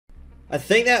I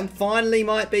think that finally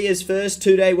might be his first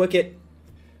two-day wicket.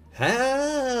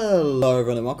 Hello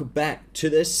everyone and welcome back to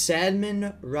the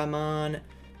Sadman Rahman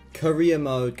career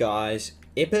mode, guys.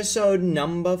 Episode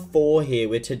number 4 here,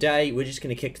 where today we're just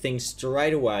going to kick things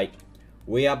straight away.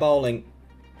 We are bowling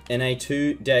in a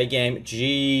 2-day game.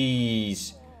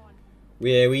 Jeez.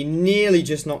 Where we nearly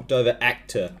just knocked over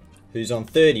Actor, who's on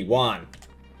 31.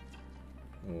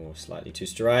 Oh, slightly too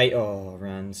straight. Oh,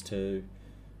 runs 2.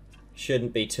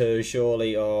 Shouldn't be 2,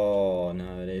 surely. Oh,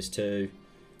 no, it is 2.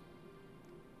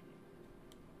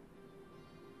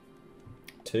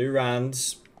 2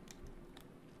 runs.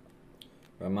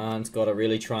 Rahman's got to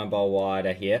really try and bowl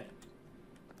wider here.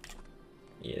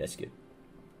 Yeah, that's good.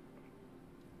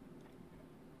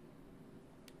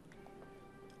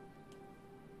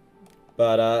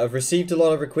 But I've received a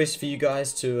lot of requests for you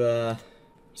guys to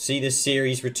see this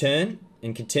series return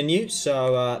and continue.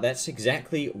 So that's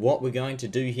exactly what we're going to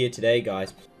do here today,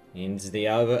 guys. Ends the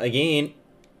over again.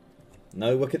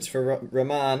 No wickets for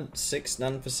Rahman. 6,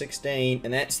 none for 16.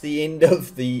 And that's the end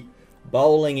of the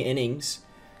bowling innings.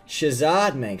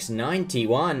 Shazad makes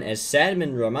 91 as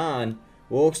Sadman Rahman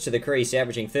walks to the crease,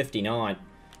 averaging 59.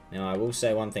 Now, I will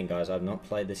say one thing, guys. I've not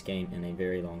played this game in a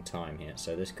very long time here,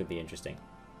 so this could be interesting.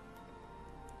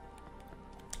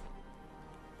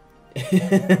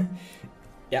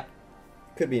 Yeah,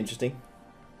 could be interesting.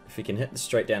 If we can hit this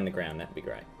straight down the ground, that'd be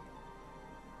great.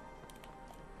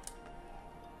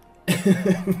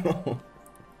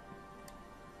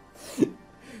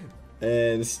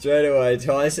 And straight away,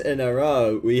 twice in a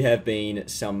row, we have been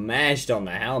smashed on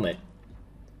the helmet.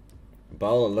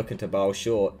 Bowler looking to bowl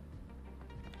short.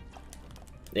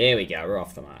 There we go, we're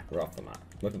off the mark, we're off the mark.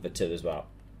 Looking for 2 as well.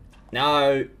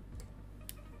 No!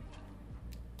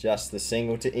 Just the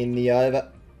single to end the over.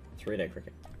 3-day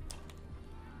cricket.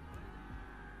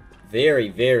 Very,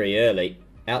 very early.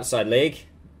 Outside leg.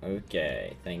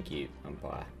 Okay, thank you,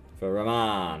 umpire. For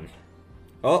Rahman.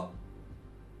 Oh!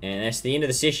 And that's the end of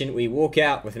the session. We walk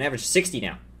out with an average of 60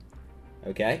 now.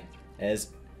 Okay. As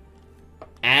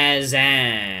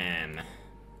Azam.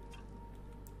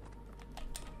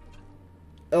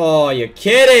 Oh, you're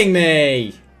kidding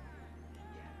me!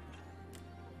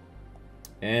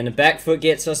 And the back foot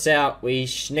gets us out. We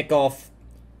schnick off.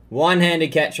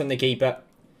 One-handed catch from the keeper.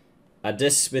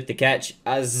 Adis with the catch.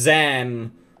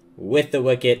 Azam with the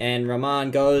wicket. And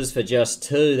Rahman goes for just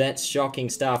 2. That's shocking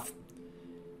stuff.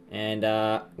 And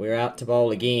we're out to bowl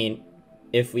again.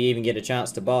 If we even get a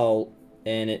chance to bowl.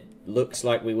 And it looks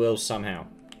like we will somehow.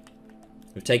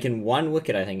 We've taken 1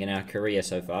 wicket, I think, in our career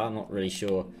so far. I'm not really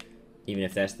sure even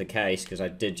if that's the case, because I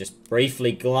did just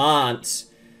briefly glance.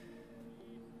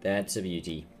 That's a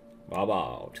beauty. Well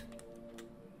bowled.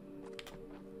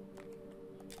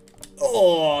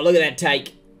 Oh, look at that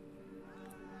take.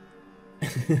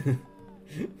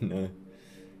 No.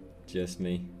 Just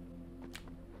me.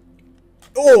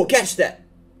 Oh, catch that.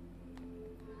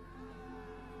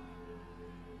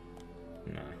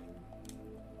 No.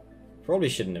 Probably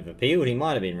shouldn't have appealed. He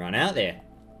might have been run out there.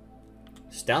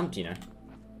 Stumped, you know.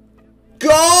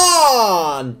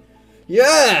 Gone!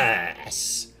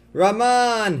 Yes!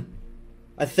 Rahman!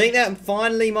 I think that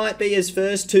finally might be his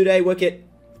first 2-day wicket.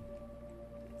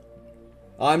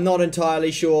 I'm not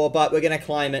entirely sure, but we're going to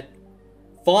claim it.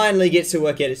 Finally gets a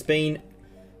wicket. It's been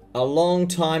a long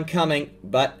time coming,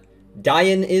 but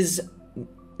Dayan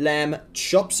Islam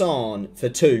chops on for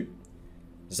 2.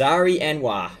 Zari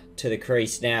Anwar to the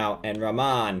crease now, and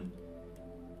Rahman.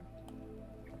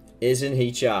 Isn't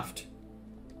he chuffed?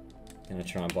 Gonna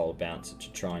try and bowl a bouncer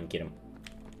to try and get him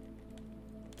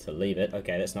to leave it.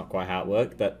 Okay, that's not quite how it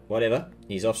worked, but whatever.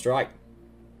 He's off strike.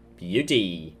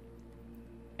 Beauty.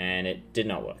 And it did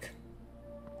not work.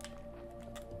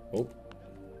 Oh,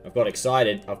 I've got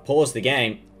excited. I've paused the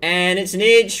game, and it's an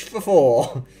edge for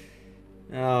 4.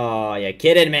 Oh, you're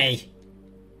kidding me.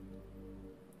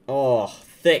 Oh,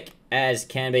 thick as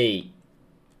can be.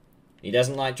 He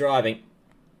doesn't like driving,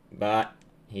 but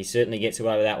he certainly gets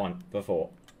away with that one for 4.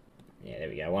 Yeah, there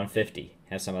we go. 150.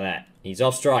 Have some of that. He's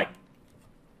off strike.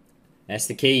 That's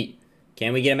the key.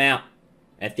 Can we get him out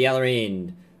at the other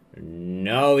end?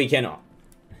 No, we cannot.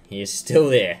 He is still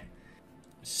there.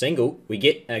 Single. We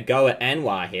get a go at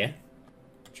Anwar here.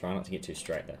 Try not to get too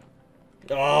straight though.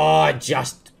 Oh, I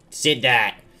just said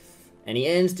that. And he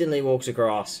instantly walks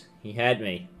across. He had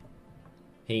me.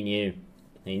 He knew.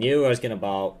 He knew I was going to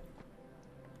bowl.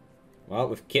 Well,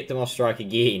 we've kept him off strike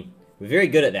again. We're very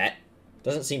good at that.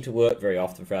 Doesn't seem to work very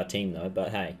often for our team though, but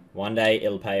hey, one day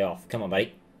it'll pay off. Come on,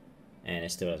 buddy. And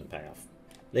it still doesn't pay off.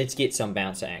 Let's get some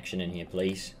bouncer action in here,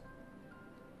 please.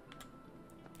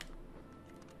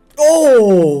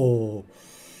 Oh!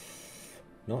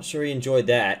 Not sure he enjoyed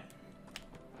that.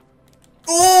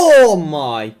 Oh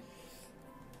my!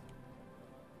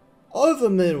 Over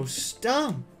middle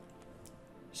stump.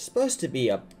 Supposed to be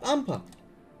a bumper.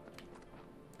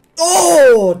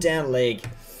 Oh! Down leg.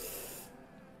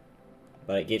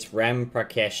 But it gets Ram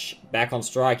Prakash back on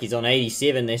strike. He's on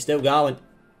 87. They're still going.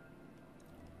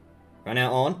 Run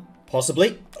out on.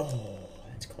 Possibly. Oh,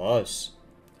 that's close.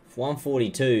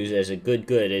 142 is a good.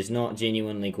 It's not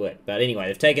genuinely quick. But anyway,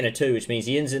 they've taken a 2, which means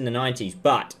he ends in the 90s.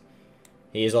 But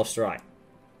he is off strike.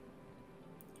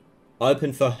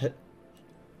 Open for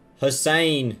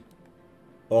Hussein.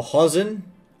 Or Hosen.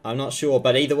 I'm not sure.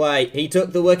 But either way, he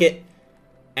took the wicket.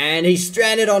 And he's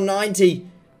stranded on 90.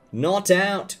 Not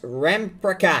out. Ram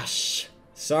Prakash.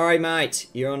 Sorry, mate.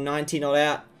 You're on 90, not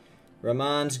out.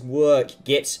 Rahman's work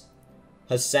gets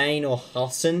Hussein or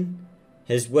Hassan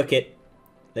his wicket.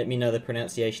 Let me know the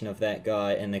pronunciation of that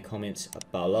guy in the comments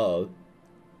below.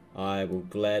 I will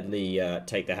gladly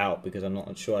take the help because I'm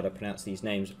not sure how to pronounce these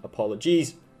names.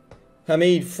 Apologies.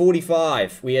 Hamid,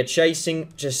 45. We are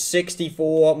chasing just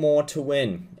 64 more to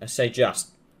win. I say just.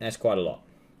 That's quite a lot.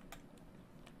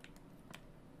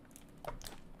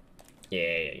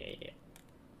 Yeah.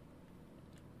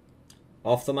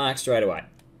 Off the mark straight away.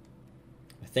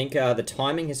 I think the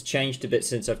timing has changed a bit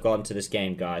since I've gotten to this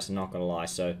game, guys. I'm not going to lie.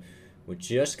 So, we're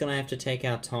just going to have to take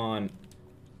our time.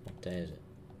 What day is it?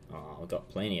 Oh, we've got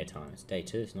plenty of time. It's day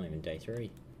 2. It's not even day 3.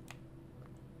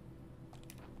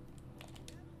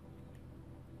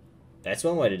 That's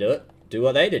one way to do it. Do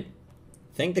what they did.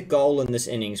 I think the goal in this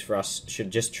innings for us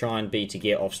should just try and be to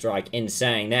get off strike. In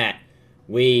saying that,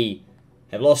 we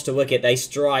have lost a wicket. They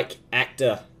strike.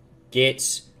 Actor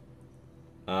gets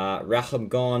Raham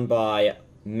gone by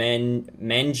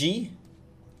Manji.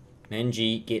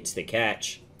 Manji gets the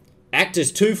catch.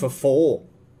 Actor's 2 for 4.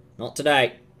 Not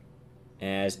today.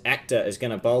 As Actor is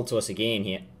going to bowl to us again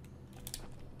here.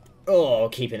 Oh,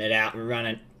 keeping it out and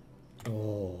running.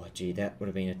 Oh, gee, that would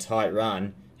have been a tight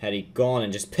run had he gone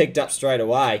and just picked up straight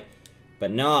away.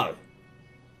 But no.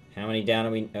 How many down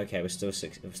are we? Okay, we're still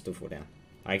 6. We're still 4 down.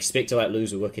 I expect to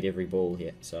lose a wicket every ball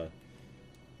here, so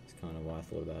that's kind of why I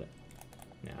thought about it.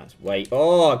 Now let's wait.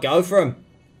 Oh, go for him!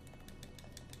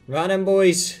 Run him,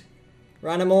 boys!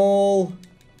 Run him all!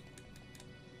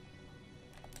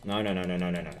 No. I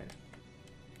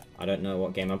don't know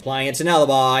what game I'm playing. It's another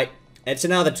bye. It's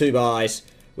another 2 byes.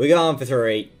 We're going for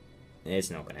 3. It's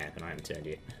not going to happen. I haven't turned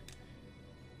yet.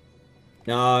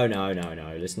 No.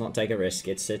 Let's not take a risk.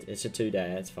 It's a 2-day.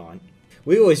 That's fine.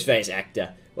 We always face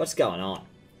Actor. What's going on?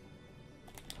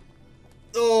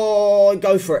 Oh,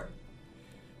 go for it.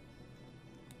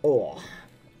 Oh.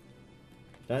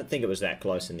 Don't think it was that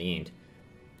close in the end.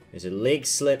 There's a leg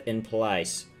slip in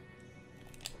place.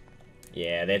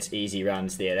 Yeah, that's easy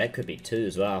runs there. That could be 2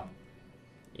 as well.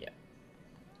 Yeah.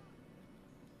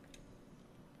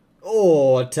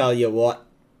 Oh, I tell you what.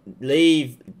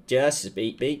 Leave. Just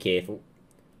be careful.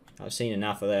 I've seen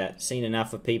enough of that. Seen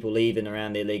enough of people leaving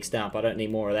around their leg stump. I don't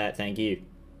need more of that, thank you.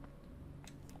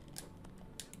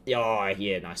 Oh,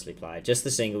 yeah, nicely played. Just the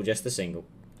single.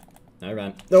 No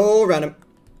run. Oh, run him.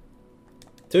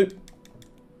 2.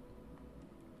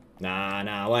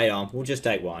 Nah, wait on. We'll just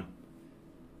take 1.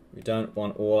 We don't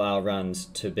want all our runs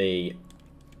to be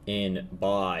in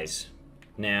byes.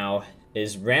 Now,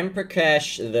 is Ram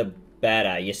Prakash the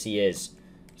batter? Yes, he is.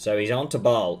 So he's on to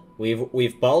bowl.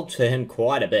 We've bowled to him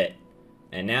quite a bit.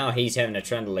 And now he's having a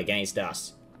trundle against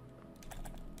us.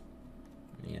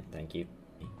 Yeah, thank you.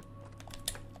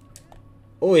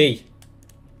 Oi!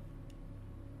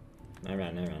 No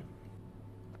run.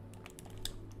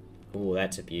 Oh,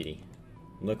 that's a beauty.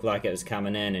 Looked like it was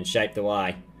coming in and shaped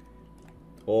away.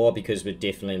 Or because we're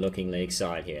definitely looking leg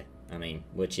side here. I mean,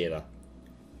 whichever.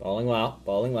 Bowling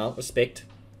well. Respect.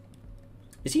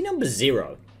 Is he number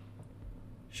 0?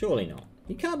 Surely not.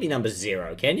 You can't be number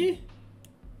 0, can you?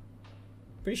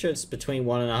 Pretty sure it's between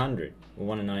 1 and 100. Or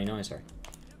 1 and 99, sorry.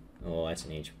 Oh, that's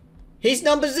an edge. He's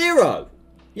number 0!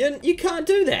 You can't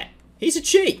do that. He's a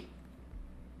cheat.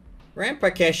 Ram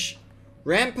Prakash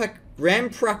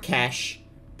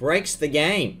breaks the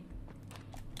game.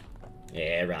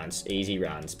 Yeah, runs. Easy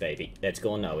runs, baby. That's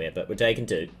gone nowhere, but we're taking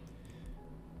 2.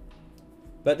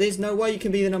 But there's no way you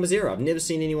can be the number 0. I've never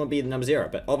seen anyone be the number 0.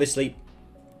 But obviously,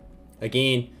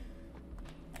 again,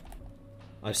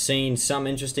 I've seen some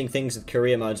interesting things with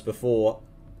career modes before.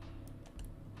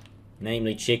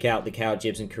 Namely, check out the Cal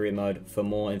Jebsen career mode for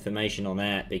more information on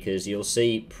that. Because you'll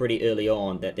see pretty early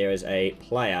on that there is a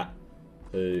player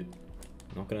who,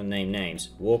 I'm not going to name names,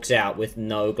 walks out with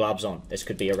no gloves on. This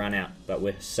could be a run out, but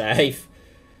we're safe.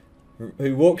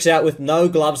 Who walks out with no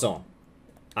gloves on.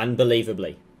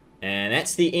 Unbelievably. And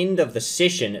that's the end of the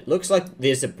session. It looks like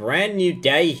there's a brand new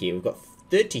day here. We've got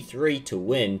 33 to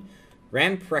win.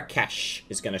 Ram Prakash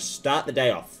is going to start the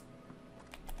day off.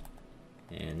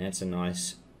 And that's a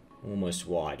nice, almost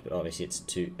wide, but obviously it's a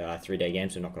 3-day game,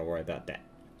 so I'm not going to worry about that.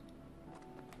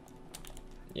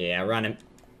 Yeah, run him.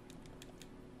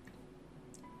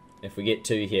 If we get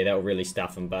 2 here, that'll really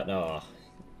stuff him, but oh,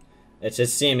 it's a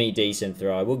semi-decent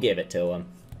throw. We'll give it to him.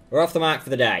 We're off the mark for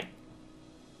the day.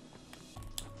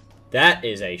 That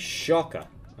is a shocker.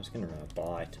 I was going to run a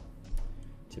bite,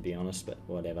 to be honest, but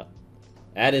whatever.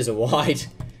 That is a wide.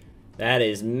 That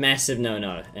is massive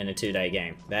no-no in a 2-day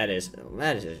game. That is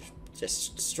a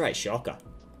just straight shocker.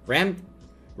 Ram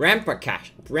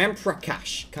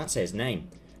Prakash. Can't say his name.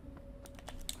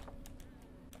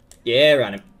 Yeah,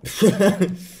 run him.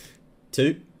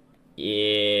 2.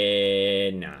 Yeah,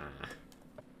 nah.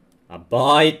 A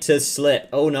bite to slip.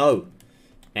 Oh no.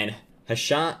 And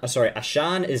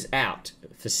Ashan is out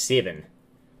for 7.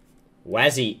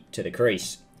 Wazzy to the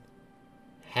crease.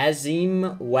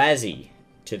 Hazim Wazzy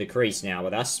to the crease now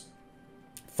with us.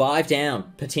 5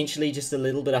 down. Potentially just a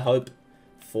little bit of hope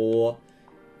for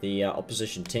the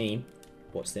opposition team.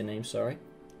 What's their name, sorry?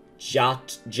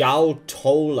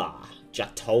 Jautola.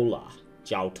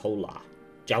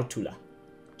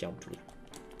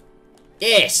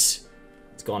 Yes!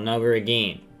 It's gone nowhere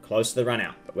again. Close to the run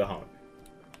out, but we're home.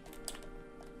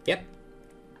 Yep.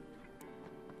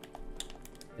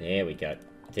 There we go.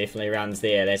 Definitely runs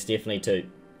there. That's definitely 2.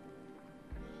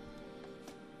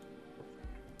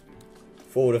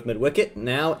 Forward of mid-wicket.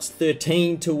 Now it's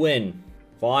 13 to win.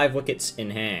 5 wickets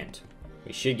in hand.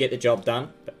 We should get the job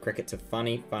done, but cricket's a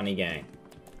funny, funny game.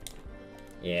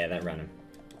 Yeah, that run him.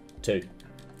 2.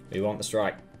 We want the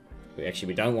strike.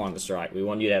 We don't want the strike. We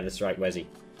want you to have the strike, Wazzy.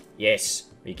 Yes,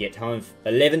 we get home.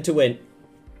 11 to win.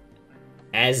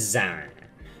 Azam,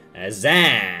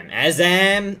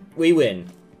 we win.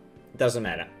 Doesn't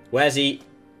matter. Wazzy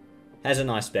has a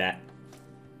nice bat.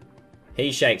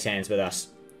 He shakes hands with us.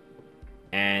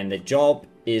 And the job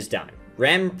is done.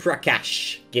 Ram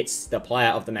Prakash gets the player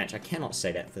of the match. I cannot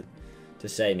say that to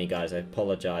save me, guys. I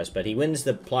apologize. But he wins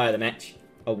the player of the match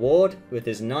award with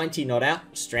his 90 not out,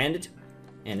 stranded,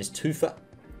 and his 2 for.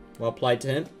 Well played to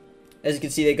him. As you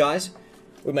can see there, guys,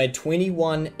 we made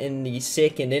 21 in the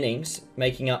second innings,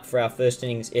 making up for our first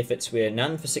innings efforts. We're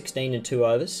none for 16 and 2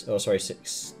 overs. Oh, sorry,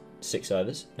 6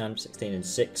 overs. None for 16 and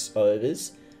 6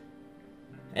 overs.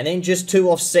 And then just 2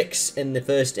 off 6 in the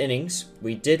first innings.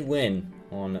 We did win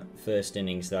on first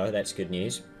innings, though. That's good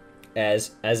news.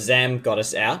 As Azam got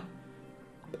us out.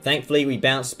 But thankfully, we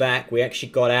bounced back. We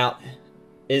actually got out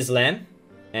Islam.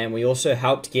 And we also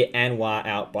helped get Anwar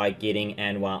out by getting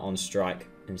Anwar on strike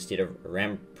instead of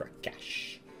Ram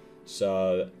Prakash.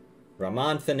 So,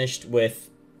 Rahman finished with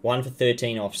 1 for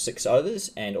 13 off 6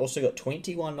 overs. And also got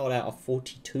 21 not out of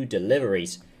 42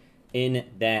 deliveries in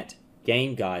that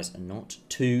game, guys. Not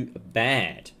too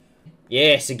bad.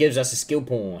 Yes, it gives us a skill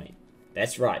point.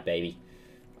 That's right, baby.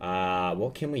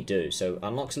 What can we do? So,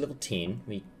 unlocks level 10.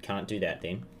 We can't do that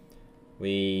then.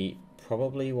 We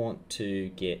probably want to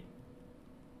get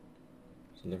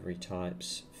delivery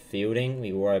types. Fielding.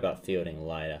 We worry about fielding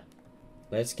later.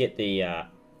 Let's get the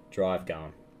drive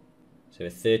going. So,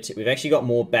 30. We've actually got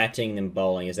more batting than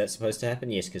bowling. Is that supposed to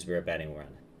happen? Yes, because we're a batting runner.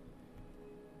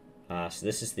 So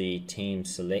this is the team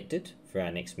selected for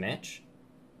our next match.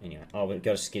 Anyway, oh, we've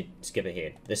got to skip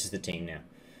ahead. This is the team now.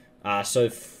 So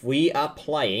if we are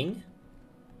playing...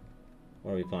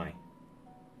 What are we playing?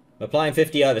 We're playing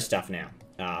 50 over stuff now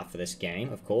for this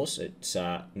game, of course. It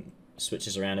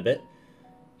switches around a bit.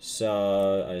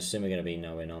 So I assume we're going to be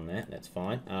no win on that. That's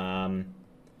fine.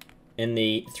 In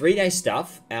the 3-day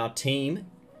stuff, our team,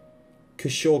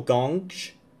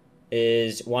 Kishoregonj,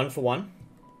 is 1 for 1.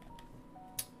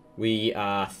 We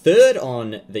are 3rd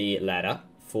on the ladder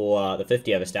for the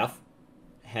 50 over stuff,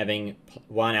 having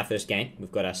won our first game.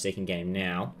 We've got our second game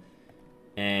now,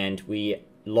 and we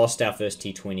lost our first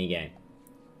T20 game.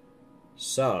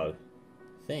 So,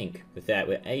 I think with that,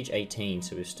 we're age 18,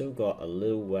 so we've still got a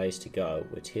little ways to go.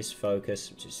 We're test focus,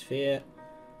 which is fair.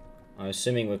 I'm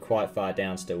assuming we're quite far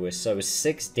down still. We're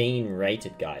 16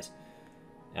 rated, guys.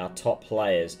 Our top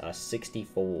players are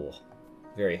 64.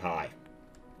 Very high.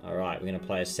 Alright, we're going to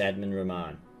play a Sadman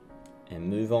Rahman. And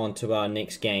move on to our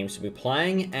next game. So we're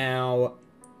playing our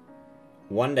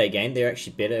 1-day game. They're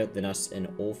actually better than us in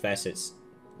all facets.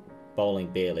 Bowling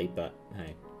barely, but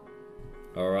hey.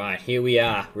 Alright, here we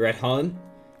are. We're at home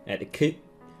at the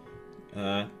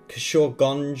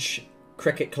Kishoregonj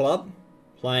Cricket Club.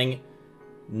 Playing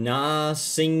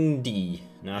Narsingdi.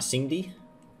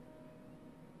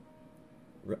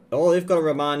 Oh, they've got a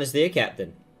Rahman as their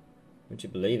captain. Would you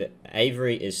believe it?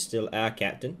 Avery is still our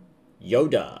captain.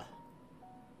 Yoda.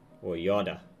 or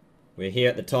Yoda. We're here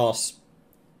at the toss.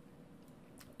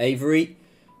 Avery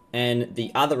and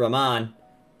the other Rahman.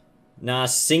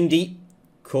 Narsingdi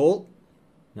call.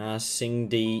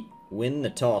 Narsingdi win the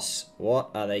toss. What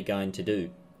are they going to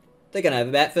do? They're going to have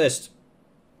a bat first.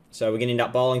 So we're going to end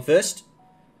up bowling first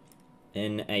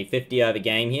in a 50 over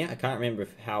game here. I can't remember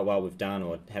how well we've done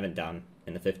or haven't done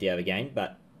in the 50 over game,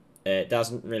 but it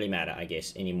doesn't really matter, I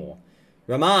guess, anymore.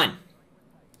 Rahman.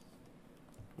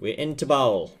 We're in to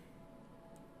bowl.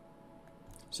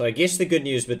 So I guess the good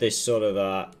news with this sort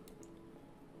of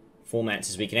formats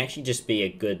is we can actually just be a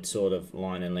good sort of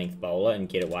line and length bowler and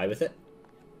get away with it.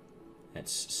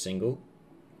 That's single.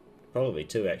 Probably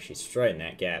two actually, straight in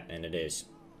that gap, and it is.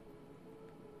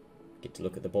 Get to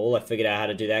look at the ball. I figured out how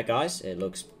to do that, guys. It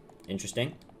looks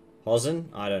interesting. Hosen?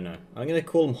 I don't know. I'm going to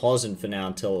call him Hosen for now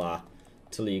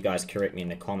until you guys correct me in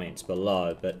the comments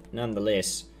below. But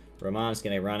nonetheless, Rahman's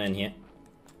going to run in here.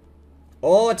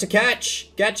 Oh, it's a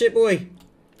catch! Catch it, boy!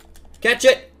 Catch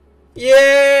it!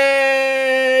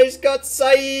 Yeah! He's got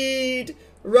Saeed!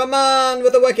 Rahman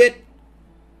with a wicket!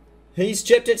 He's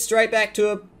chipped it straight back to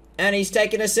him. And he's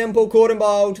taken a simple caught and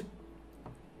bowled.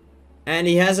 And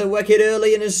he has a wicket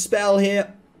early in his spell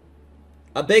here.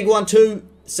 A big one too.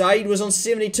 Saeed was on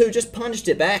 72, just punched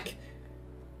it back.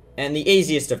 And the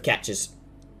easiest of catches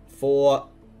for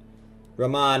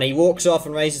Rahman. He walks off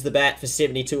and raises the bat for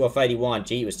 72 off 81.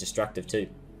 Gee, he was destructive too.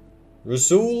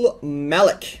 Rasul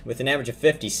Malik with an average of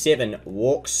 57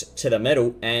 walks to the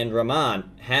middle. And Rahman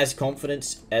has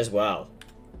confidence as well.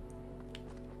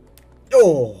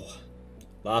 Oh!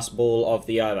 Last ball of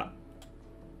the over.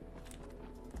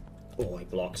 Oh, he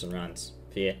blocks and runs.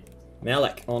 Fair.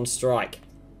 Malik on strike.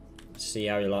 Let's see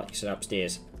how he likes it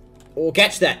upstairs. Oh,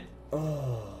 catch that!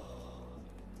 Oh.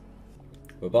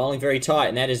 We're bowling very tight,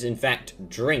 and that is, in fact,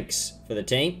 drinks for the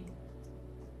team.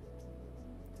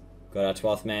 Got our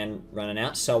 12th man running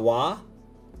out. Sawar.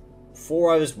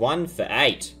 4 overs, 1 for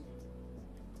 8.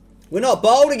 We're not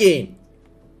bowled again!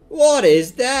 What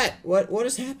is that? What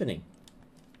is happening?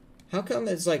 How come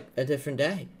it's like a different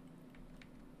day?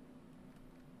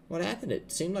 What happened?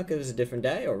 It seemed like it was a different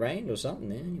day or rained or something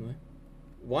there anyway.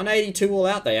 182 all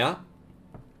out they are.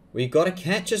 We've got a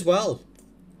catch as well.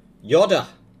 Yoda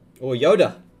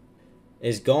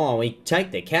is gone. We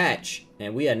take the catch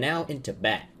and we are now into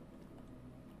bat.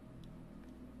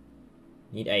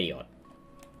 Need 80 odd.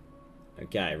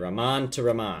 Okay, Rahman to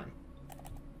Rahman.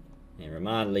 And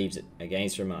Rahman leaves it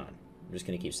against Rahman. I'm just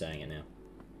going to keep saying it now.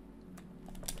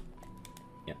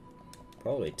 Yep.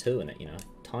 Probably 2 in it, you know.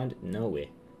 Timed it nowhere.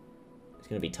 It's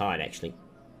going to be tied, actually.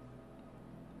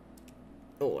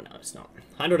 Oh, no, it's not.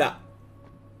 100 up.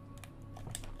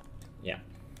 Yeah.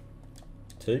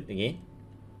 2 again.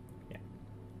 Yeah.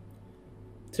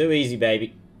 2 easy,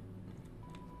 baby.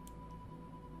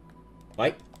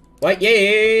 Wait. Wait,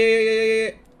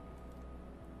 yeah.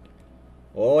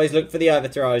 Always look for the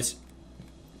overthrows.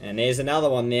 And there's another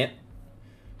one there.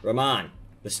 Rahman,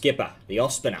 the skipper, the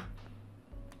off-spinner.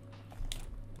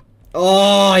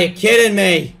 Oh, you're kidding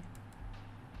me!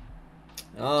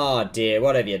 Oh dear,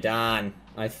 what have you done?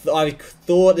 I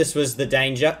thought this was the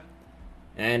danger.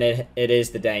 And it is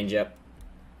the danger.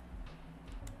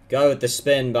 Go with the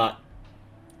spin, but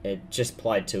it just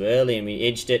played too early and we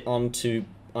edged it onto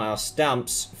our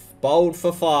stumps. Bowled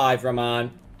for 5,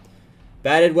 Rahman.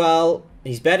 Batted well.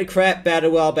 He's batted crap,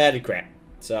 batted well, batted crap.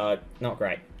 So, not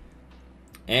great.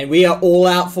 And we are all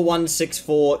out for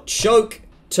 164. Choke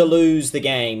to lose the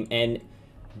game. And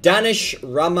Danish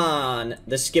Rahman,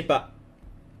 the skipper,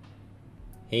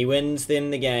 he wins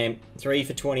them the game. 3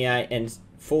 for 28 and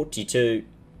 42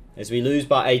 as we lose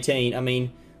by 18. I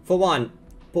mean, for one,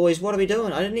 boys, what are we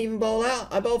doing? I didn't even bowl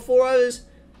out. I bowled 4 overs.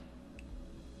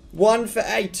 1 for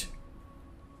 8.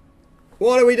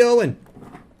 What are we doing?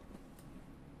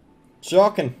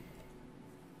 Shocking.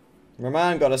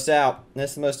 Rahman got us out.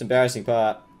 That's the most embarrassing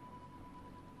part.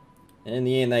 And in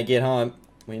the end, they get home.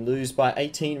 We lose by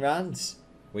 18 runs.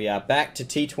 We are back to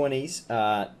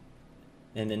T20s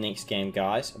in the next game,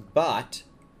 guys. But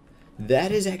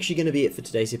that is actually going to be it for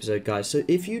today's episode, guys. So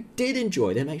if you did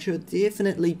enjoy, then make sure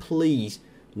definitely, please,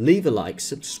 leave a like.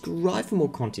 Subscribe for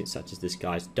more content such as this,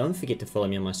 guys. Don't forget to follow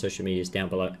me on my social medias down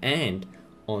below. And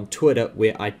on Twitter,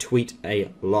 where I tweet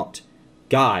a lot,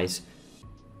 guys.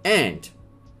 And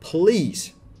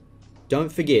please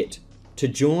don't forget to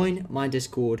join my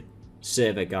Discord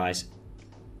server, guys,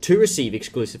 to receive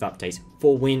exclusive updates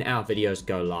for when our videos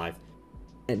go live.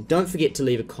 And don't forget to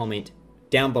leave a comment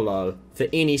down below for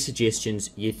any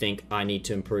suggestions you think I need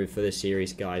to improve for this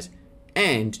series, guys.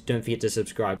 And don't forget to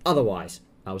subscribe. Otherwise,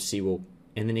 I will see you all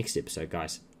in the next episode,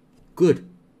 guys.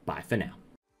 Goodbye for now.